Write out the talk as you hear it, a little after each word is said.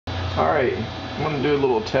Alright, I'm going to do a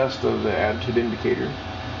little test of the attitude indicator.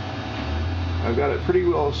 I've got it pretty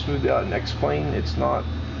well smoothed out in X-plane. It's not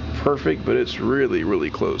perfect, but it's really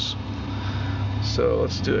close. So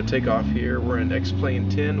let's do a takeoff here. We're in X-plane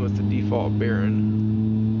 10 with the default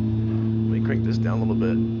bearing. Let me crank this down a little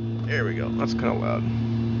bit. There we go. That's kind of loud.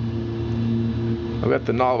 I've got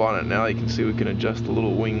the knob on it now. You can see we can adjust the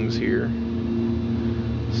little wings here.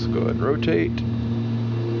 Let's go ahead and rotate.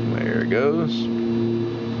 There it goes.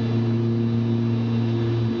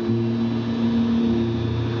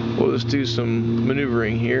 We'll just do some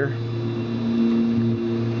maneuvering here.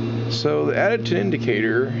 So the attitude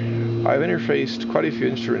indicator, I've interfaced quite a few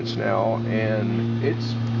instruments now, and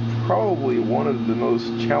it's probably one of the most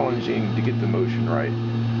challenging to get the motion right.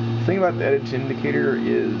 The thing about the attitude indicator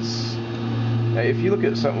is, if you look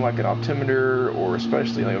at something like an altimeter or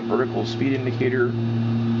especially like a vertical speed indicator,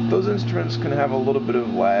 those instruments can have a little bit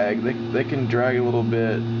of lag. They can drag a little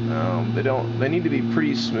bit. They need to be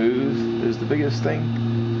pretty smooth is the biggest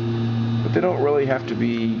thing. But they don't really have to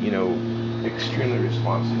be, extremely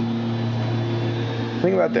responsive. The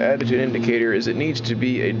thing about the attitude indicator is it needs to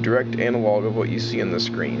be a direct analog of what you see on the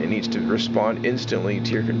screen. It needs to respond instantly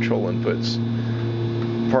to your control inputs.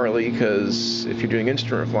 Partly because if you're doing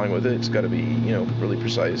instrument flying with it, it's got to be, really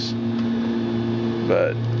precise.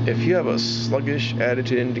 But if you have a sluggish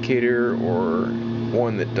attitude indicator or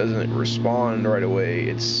one that doesn't respond right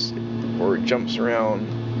away, or it jumps around,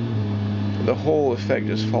 the whole effect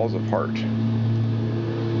just falls apart.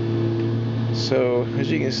 So as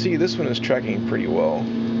you can see, this one is tracking pretty well.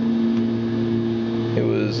 It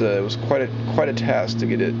was quite a task to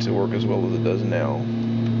get it to work as well as it does now.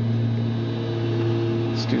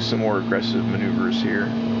 Let's do some more aggressive maneuvers here.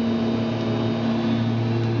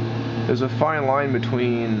 There's a fine line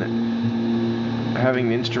between having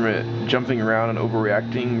the instrument jumping around and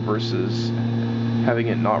overreacting versus having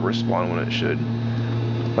it not respond when it should.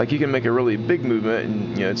 Like, you can make a really big movement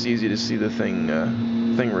and it's easy to see the thing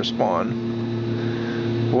respond.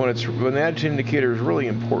 But when the attitude indicator is really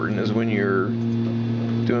important is when you're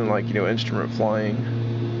doing instrument flying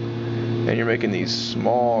and you're making these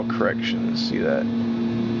small corrections. See that?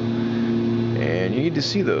 And you need to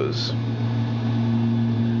see those.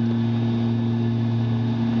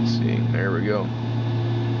 Let's see, there we go.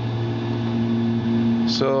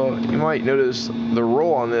 So you might notice the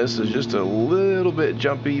roll on this is just a little bit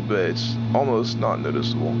jumpy, but it's almost not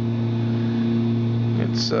noticeable.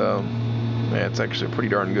 It's actually pretty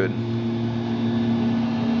darn good.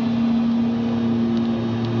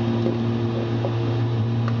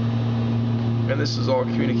 And this is all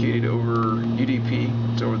communicated over UDP.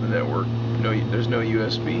 It's over the network. There's no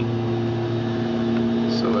USB.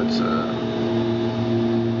 So it's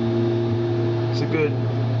a good,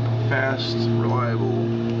 fast, reliable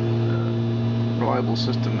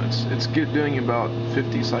system. It's doing about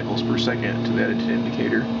 50 cycles per second to the attitude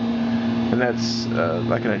indicator, and that's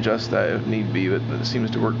I can adjust that if need be, but it seems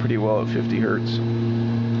to work pretty well at 50 hertz.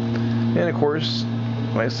 And of course,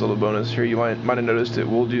 nice little bonus here, you might have noticed it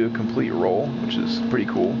will do a complete roll, which is pretty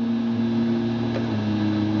cool.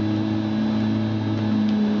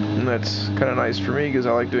 And that's kind of nice for me because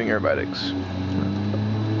I like doing aerobatics.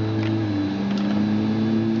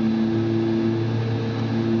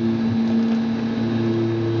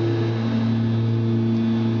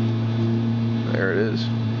 There it is.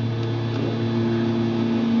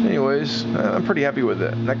 Anyways, I'm pretty happy with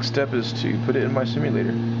it. Next step is to put it in my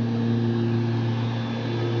simulator.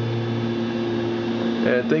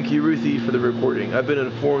 And thank you, Ruthie, for the recording. I've been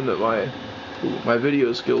informed that my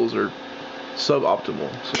video skills are suboptimal.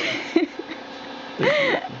 So. Thank you,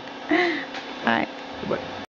 Ruthie. All right.